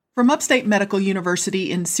From Upstate Medical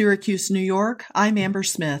University in Syracuse, New York, I'm Amber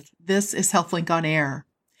Smith. This is HealthLink on Air.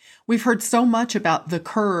 We've heard so much about the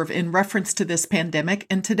curve in reference to this pandemic,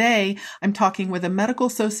 and today I'm talking with a medical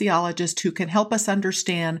sociologist who can help us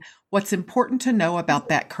understand what's important to know about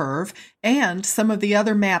that curve and some of the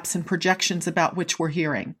other maps and projections about which we're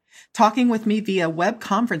hearing. Talking with me via web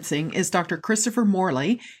conferencing is Dr. Christopher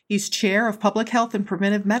Morley. He's Chair of Public Health and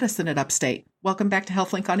Preventive Medicine at Upstate. Welcome back to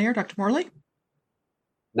HealthLink on Air, Dr. Morley.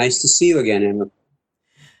 Nice to see you again, Emma.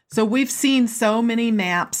 So we've seen so many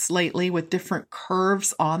maps lately with different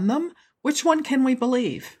curves on them. Which one can we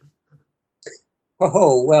believe?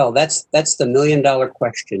 Oh, well, that's the million-dollar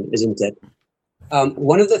question, isn't it?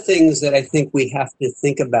 One of the things that I think we have to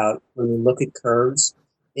think about when we look at curves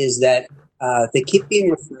is that they keep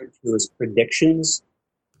being referred to as predictions.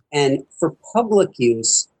 And for public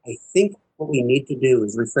use, I think what we need to do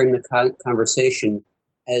is reframe the conversation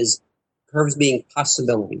as curves being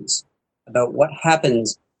possibilities about what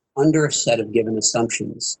happens under a set of given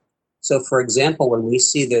assumptions. So, for example, when we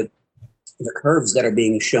see the curves that are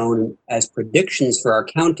being shown as predictions for our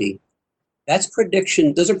county,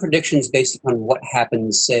 those are predictions based upon what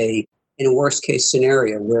happens, say, in a worst case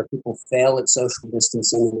scenario where people fail at social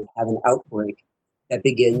distancing and have an outbreak that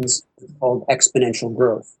begins called exponential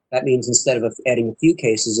growth. That means instead of adding a few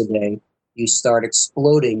cases a day, you start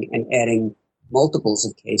exploding and adding multiples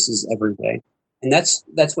of cases every day. And that's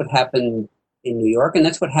what happened in New York, and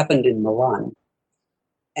that's what happened in Milan.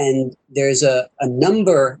 And there's a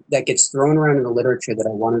number that gets thrown around in the literature that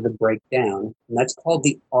I wanted to break down, and that's called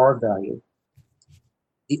the R value.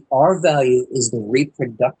 The R value is the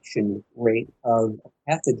reproduction rate of a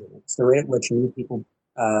pathogen. It's the rate at which new people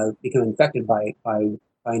become infected by an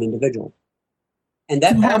individual. And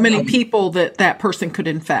that how many people that person could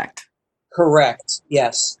infect? Correct,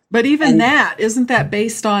 yes. But even isn't that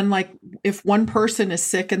based on, like, if one person is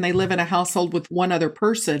sick and they live in a household with one other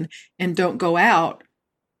person and don't go out,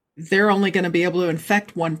 they're only going to be able to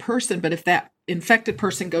infect one person. But if that infected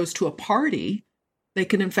person goes to a party, they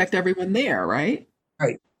can infect everyone there, right?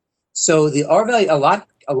 Right. So the R value,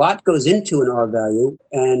 a lot goes into an R value,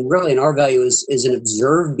 and really an R value is an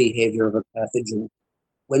observed behavior of a pathogen.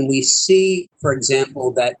 When we see, for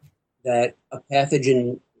example, that a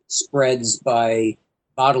pathogen spreads by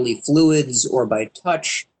bodily fluids or by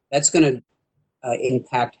touch, that's going to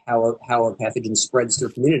impact how a pathogen spreads through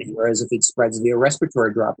a community. Whereas if it spreads via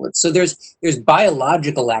respiratory droplets, so there's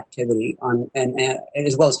biological activity on, and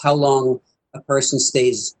as well as how long a person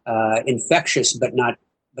stays infectious but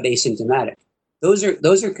asymptomatic. Those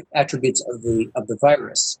are attributes of the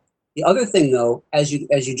virus. The other thing, though, as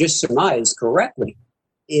you just surmised correctly,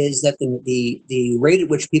 is that the rate at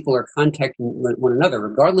which people are contacting one another,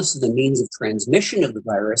 regardless of the means of transmission of the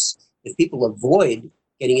virus, if people avoid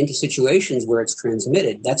getting into situations where it's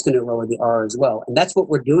transmitted, that's going to lower the R as well. And that's what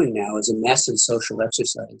we're doing now as a massive social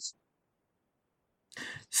exercise.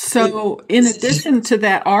 So in addition to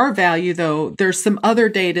that R value, though, there's some other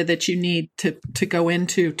data that you need to go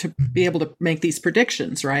into to be able to make these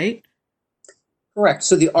predictions, right? Correct.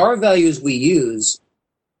 So the R values we use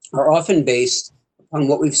are often based on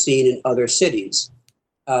what we've seen in other cities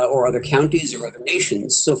or other counties or other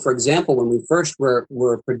nations. So, for example, when we first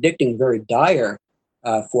were predicting very dire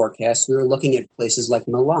forecasts, we were looking at places like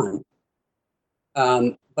Milan.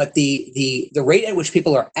 But the rate at which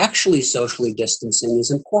people are actually socially distancing is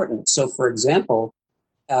important. So, for example,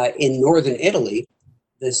 in northern Italy,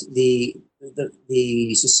 the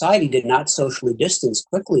society did not socially distance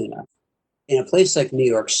quickly enough. In a place like New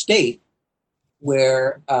York State,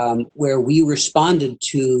 where we responded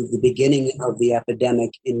to the beginning of the epidemic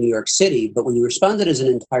in New York City, but we responded as an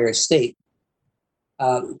entire state.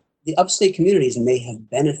 The upstate communities may have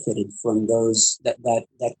benefited from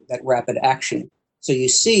that rapid action. So you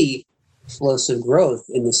see explosive growth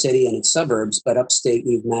in the city and its suburbs, but upstate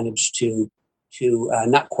we've managed to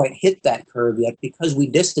not quite hit that curve yet because we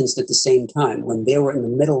distanced at the same time. When they were in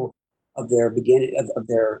the middle of their beginning of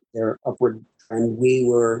their upward trend, we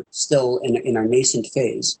were still in our nascent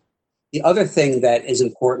phase. The other thing that is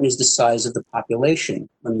important is the size of the population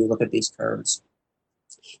when we look at these curves.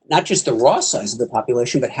 Not just the raw size of the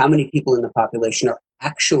population, but how many people in the population are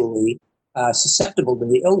actually susceptible to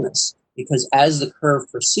the illness. Because as the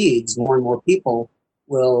curve proceeds, more and more people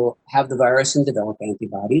will have the virus and develop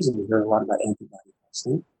antibodies, and we hear a lot about antibody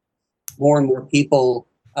testing. More and more people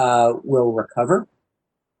will recover.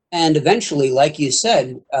 And eventually, like you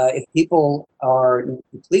said, if people are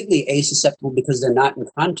completely asusceptible because they're not in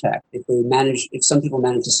contact, if some people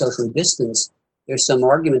manage to socially distance, there's some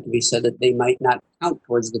argument to be said that they might not count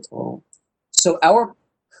towards the total. So our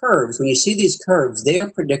curves, when you see these curves, they are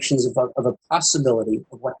predictions of a possibility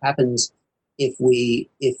of what happens if we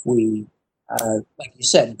like you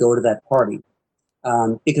said, go to that party.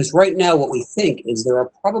 Because right now, what we think is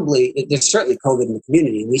there's certainly COVID in the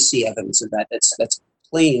community, and we see evidence of that. That's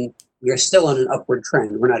plain. We are still on an upward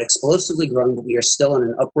trend. We're not explosively growing, but we are still on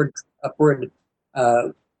an upward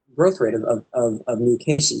growth rate of new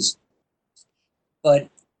cases. But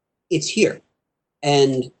it's here,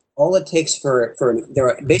 and all it takes there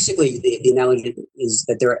are basically the analogy is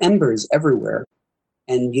that there are embers everywhere,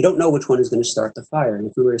 and you don't know which one is going to start the fire. And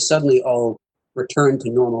if we were to suddenly all return to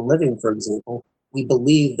normal living, for example, we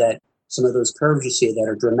believe that some of those curves you see that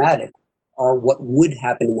are dramatic are what would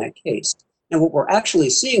happen in that case. And what we're actually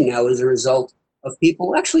seeing now is a result of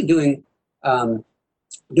people actually doing some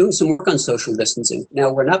work on social distancing.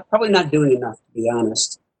 Now, we're probably not doing enough, to be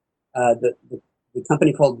honest. The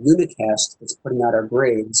company called Unicast that's putting out our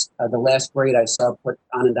grades. The last grade I saw put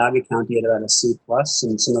Onondaga County at about a C+,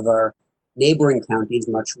 and some of our neighboring counties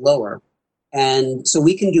much lower. And so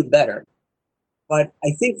we can do better. But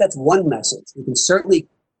I think that's one message. We can certainly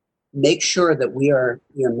make sure that we are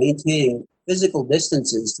maintaining physical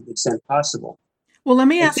distances to the extent possible. Well, let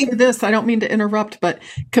me ask you this. I don't mean to interrupt, but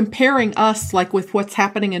comparing us like with what's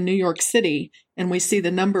happening in New York City, and we see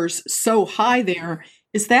the numbers so high there,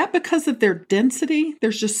 is that because of their density?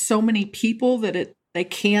 There's just so many people that they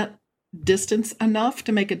can't distance enough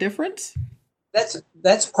to make a difference?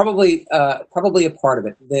 That's probably a part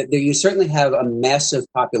of it. You certainly have a massive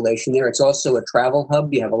population there. It's also a travel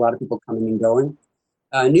hub. You have a lot of people coming and going.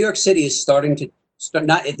 New York City is starting to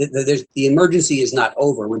the emergency is not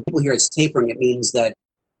over. When people hear it's tapering, it means that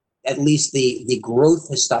at least the growth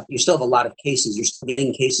has stopped. You still have a lot of cases. You're still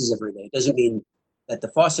getting cases every day. It doesn't mean that the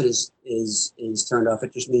faucet is turned off.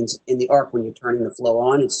 It just means in the arc, when you're turning the flow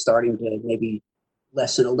on, it's starting to maybe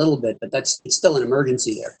lessen a little bit. But it's still an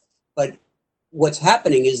emergency there. But what's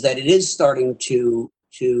happening is that it is starting to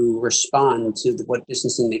respond to what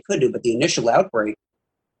distancing they could do. But the initial outbreak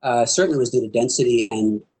certainly was due to density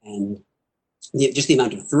and just the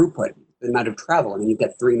amount of throughput, the amount of travel. I mean, you've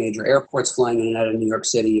got 3 major airports flying in and out of New York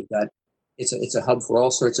City. You've got it's a hub for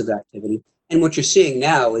all sorts of activity. And what you're seeing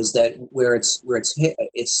now is that where it's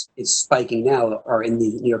spiking now are in the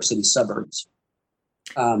New York City suburbs.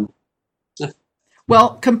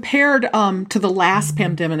 Well, compared to the last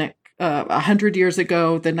pandemic 100 years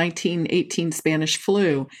ago, the 1918 Spanish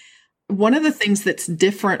flu, one of the things that's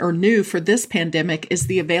different or new for this pandemic is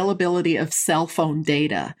the availability of cell phone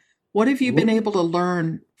data. What have you been able to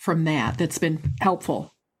learn from that's been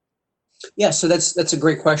helpful? Yeah, so that's a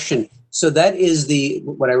great question. So that is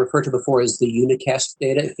what I referred to before as the Unicast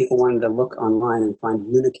data. If people wanted to look online and find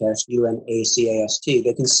Unicast, UNACAST,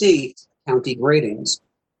 they can see county gradings.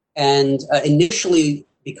 And initially,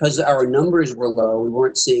 because our numbers were low, we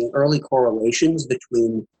weren't seeing early correlations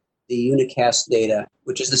between the Unicast data,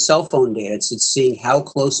 which is the cell phone data. It's seeing how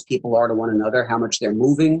close people are to one another, how much they're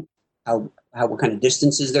moving, what kind of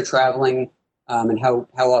distances they're traveling, and how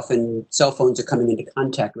often cell phones are coming into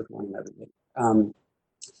contact with one another.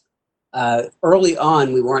 Early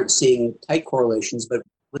on, we weren't seeing tight correlations, but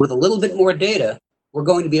with a little bit more data, we're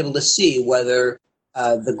going to be able to see whether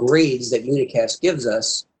the grades that Unicast gives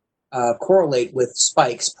us correlate with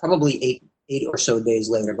spikes, probably eight or so days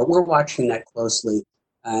later. But we're watching that closely,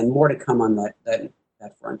 and more to come on that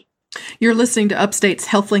front. You're listening to Upstate's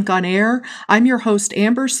HealthLink on Air. I'm your host,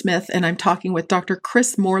 Amber Smith, and I'm talking with Dr.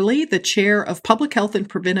 Chris Morley, the chair of Public Health and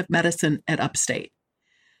Preventive Medicine at Upstate.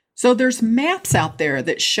 So there's maps out there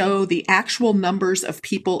that show the actual numbers of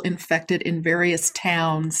people infected in various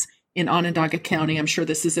towns in Onondaga County. I'm sure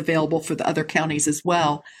this is available for the other counties as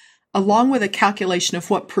well, along with a calculation of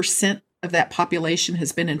what percent of that population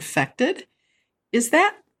has been infected. Is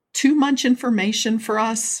that too much information for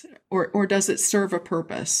us, or does it serve a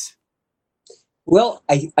purpose? Well,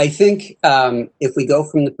 I think if we go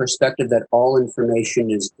from the perspective that all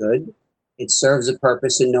information is good, it serves a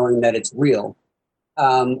purpose in knowing that it's real.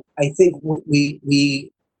 I think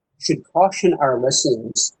we should caution our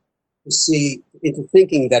listeners into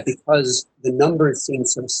thinking that because the numbers seem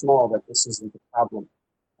so small that this isn't a problem.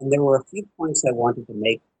 And there were a few points I wanted to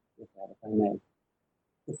make with that, if I may.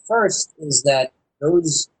 The first is that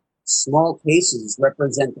those small cases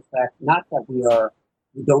represent the fact not that we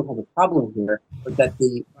don't have a problem here, but that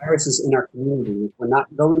the virus is in our community. We're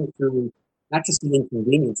not going through not just the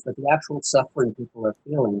inconvenience, but the actual suffering people are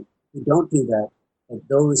feeling. If we don't do that,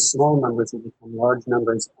 those small numbers will become large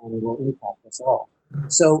numbers and will impact us all.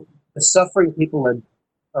 So the suffering people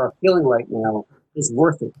are feeling right now is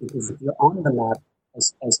worth it, because if you're on the map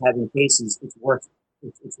as having cases, it's worth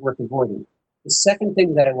avoiding. The second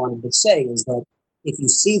thing that I wanted to say is that if you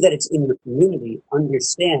see that it's in your community,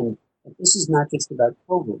 understand that this is not just about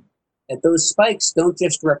COVID, that those spikes don't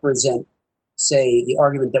just represent, say, the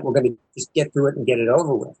argument that we're going to just get through it and get it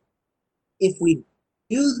over with. If we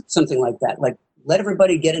do something like that, like let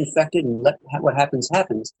everybody get infected and let what happens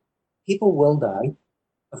happens, people will die,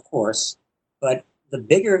 of course, but the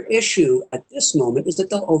bigger issue at this moment is that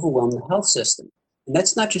they'll overwhelm the health system. And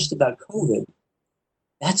that's not just about COVID,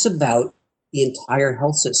 that's about the entire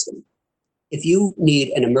health system. If you need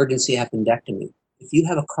an emergency appendectomy, if you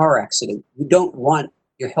have a car accident, you don't want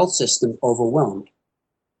your health system overwhelmed.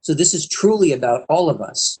 So this is truly about all of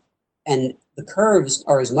us. And the curves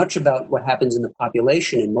are as much about what happens in the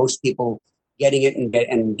population and most people getting it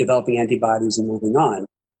and developing antibodies and moving on.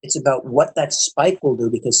 It's about what that spike will do,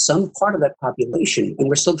 because some part of that population, and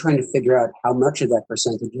we're still trying to figure out how much of that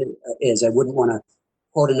percentage is. I wouldn't want to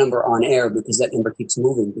quote a number on air because that number keeps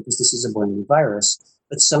moving because this is a brand new virus.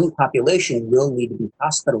 But some population will need to be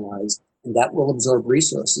hospitalized, and that will absorb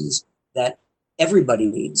resources that everybody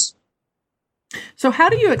needs. So how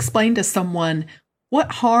do you explain to someone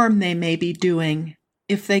what harm they may be doing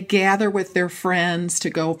if they gather with their friends to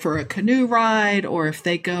go for a canoe ride, or if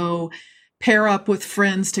they go pair up with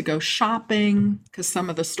friends to go shopping because some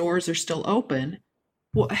of the stores are still open?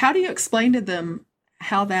 Well, how do you explain to them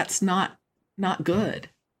how that's not good?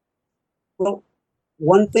 Well,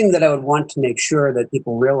 one thing that I would want to make sure that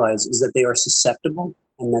people realize is that they are susceptible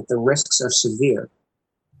and that the risks are severe.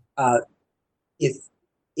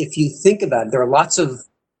 If you think about it, there are lots of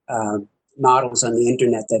models on the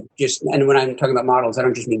internet that just, and when I'm talking about models, I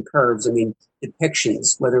don't just mean curves, I mean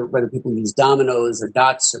depictions, whether people use dominoes or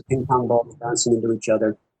dots or ping pong balls bouncing into each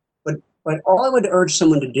other. But all I would urge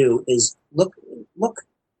someone to do is look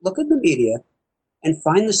at the media and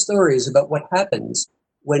find the stories about what happens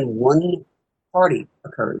when one party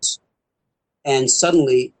occurs and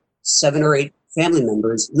suddenly 7 or 8 family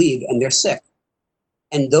members leave and they're sick.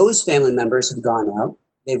 And those family members have gone out,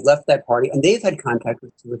 they've left that party, and they've had contact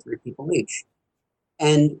with 2 or 3 people each.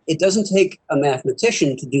 And it doesn't take a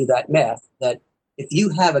mathematician to do that math, that if you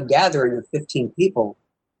have a gathering of 15 people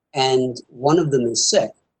and one of them is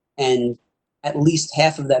sick, and at least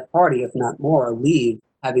half of that party, if not more, leave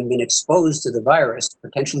having been exposed to the virus,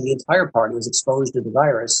 potentially the entire party is exposed to the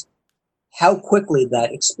virus, how quickly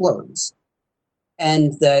that explodes.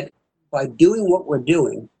 And that by doing what we're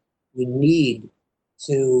doing, we need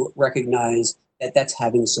to recognize that that's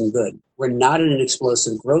having some good. We're not in an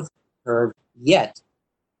explosive growth curve yet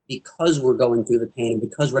because we're going through the pain and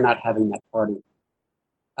because we're not having that party.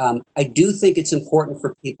 I do think it's important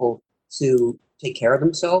for people to take care of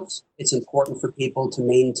themselves. It's important for people to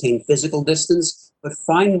maintain physical distance, but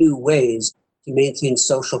find new ways to maintain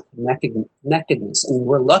social connectedness. And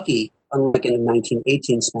we're lucky, unlike in the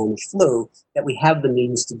 1918 Spanish flu, that we have the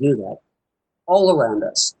means to do that all around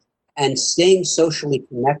us. And staying socially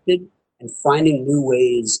connected and finding new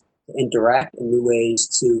ways to interact and new ways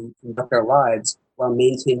to conduct our lives while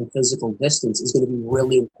maintaining physical distance is going to be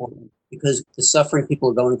really important, because the suffering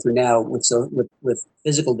people are going through now with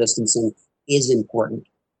physical distancing is important.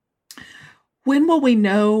 When will we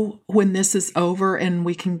know when this is over and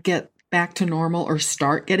we can get back to normal or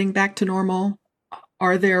start getting back to normal?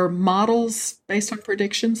 Are there models based on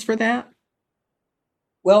predictions for that?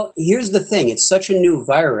 Well, here's the thing. It's such a new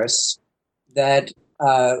virus that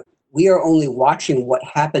we are only watching what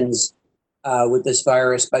happens with this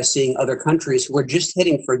virus by seeing other countries who are just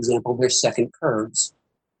hitting, for example, their second curves.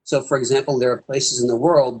 So, for example, there are places in the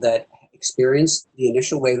world that experienced the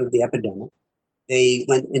initial wave of the epidemic. They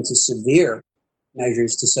went into severe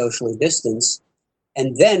measures to socially distance.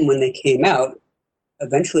 And then when they came out,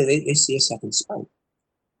 eventually they see a second spike.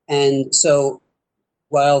 And so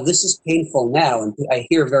while this is painful now, and I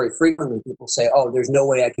hear very frequently people say, oh, there's no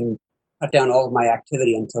way I can cut down all of my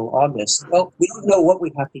activity until August. Well, we don't know what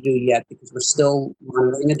we have to do yet because we're still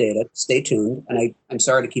monitoring the data. Stay tuned. And I'm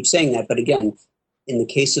sorry to keep saying that, but again, in the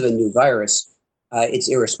case of a new virus, it's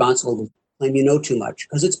irresponsible to claim you know too much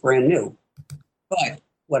because it's brand new. But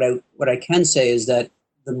what I can say is that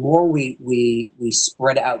the more we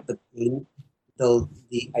spread out the pain,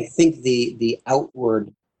 I think the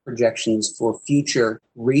outward projections for future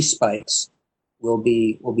respikes will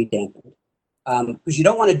be dampened. Because you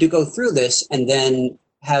don't want to go through this and then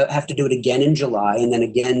have to do it again in July and then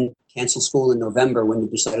again cancel school in November when you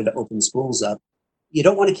decided to open schools up. You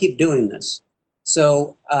don't want to keep doing this.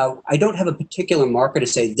 So I don't have a particular marker to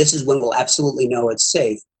say this is when we'll absolutely know it's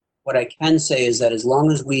safe. What I can say is that as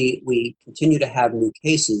long as we continue to have new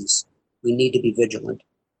cases, we need to be vigilant.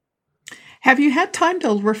 Have you had time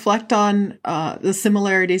to reflect on the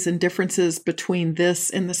similarities and differences between this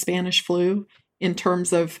and the Spanish flu in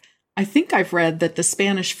terms of I think I've read that the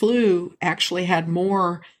Spanish flu actually had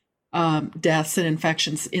more deaths and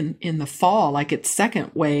infections in the fall, like its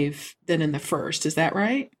second wave, than in the first. Is that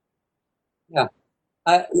right? Yeah.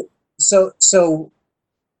 Uh, so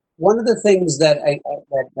one of the things that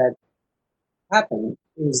happened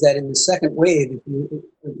is that in the second wave, if you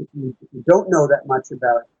don't know that much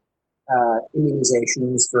about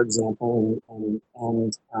immunizations, for example, and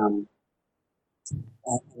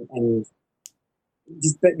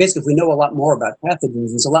just basically, if we know a lot more about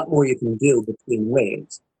pathogens, there's a lot more you can do between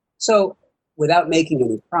waves. So, without making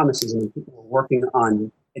any promises, I mean, people are working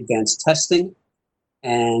on advanced testing,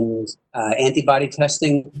 and antibody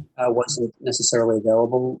testing wasn't necessarily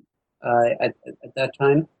available at that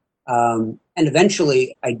time. And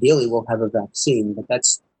eventually, ideally, we'll have a vaccine, but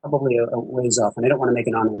that's probably a ways off. And I don't want to make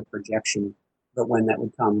an on-air projection about when that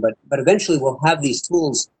would come. But eventually, we'll have these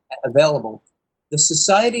tools available. The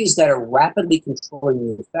societies that are rapidly controlling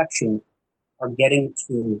the infection are getting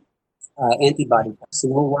to antibody testing.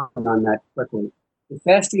 We're working on that quickly. The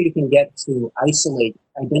faster you can get to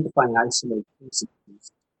identify and isolate cases,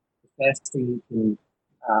 the faster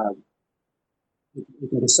uh, you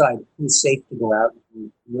can decide who's safe to go out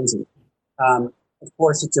and who isn't. Of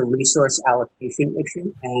course, it's a resource allocation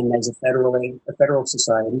issue, and as a federal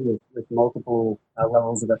society with multiple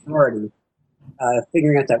levels of authority,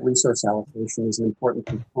 figuring out that resource allocation is an important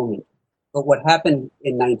component. But what happened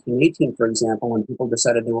in 1918, for example, when people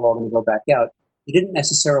decided they were all going to go back out, you didn't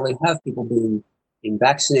necessarily have people being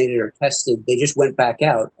vaccinated or tested. They just went back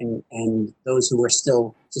out, and those who were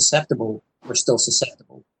still susceptible were still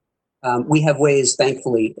susceptible. We have ways,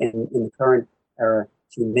 thankfully, in the current era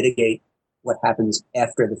to mitigate what happens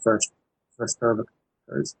after the first curve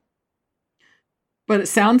occurs. But it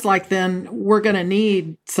sounds like then we're going to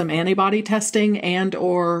need some antibody testing and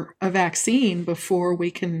or a vaccine before we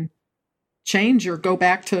can change or go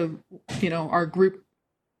back to, our group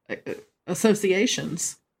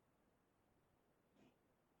associations.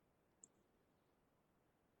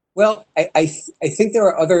 Well, I think there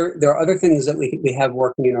are other things that we have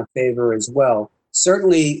working in our favor as well.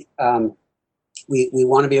 Certainly, we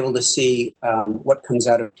want to be able to see what comes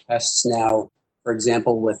out of tests now. For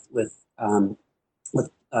example, with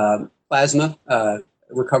plasma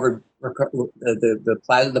recovered,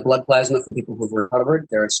 the blood plasma for people who've recovered.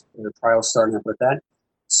 There are trials starting up with that.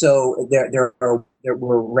 So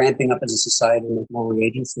we're ramping up as a society with more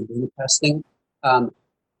reagents to do testing.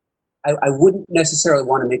 I wouldn't necessarily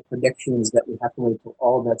want to make predictions that we have to wait till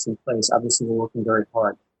all of that's in place. Obviously, we're working very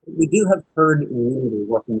hard. We do have herd immunity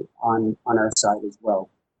working on our side as well.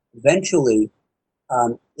 Eventually,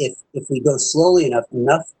 if we go slowly enough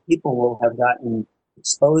people will have gotten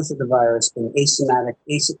exposed to the virus, been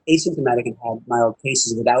asymptomatic and had mild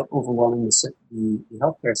cases without overwhelming the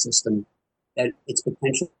healthcare system, that it's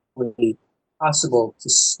potentially possible to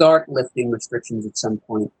start lifting restrictions at some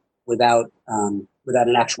point without an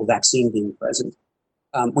actual vaccine being present.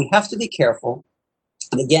 We have to be careful.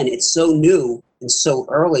 And again, it's so new and so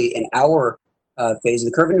early in our phase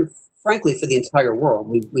of the curve, and frankly, for the entire world.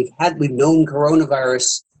 We've known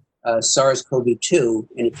coronavirus, SARS-CoV-2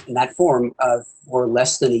 in that form for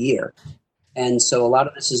less than a year. And so a lot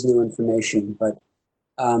of this is new information, but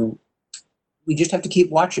we just have to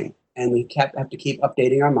keep watching, and we have to keep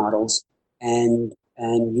updating our models and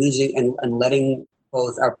using and letting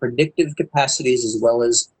both our predictive capacities as well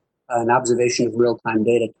as an observation of real-time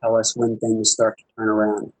data tell us when things start to turn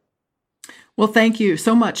around. Well, thank you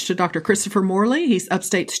so much to Dr. Christopher Morley. He's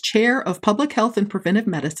Upstate's Chair of Public Health and Preventive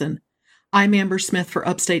Medicine. I'm Amber Smith for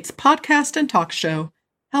Upstate's podcast and talk show,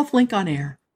 HealthLink on Air.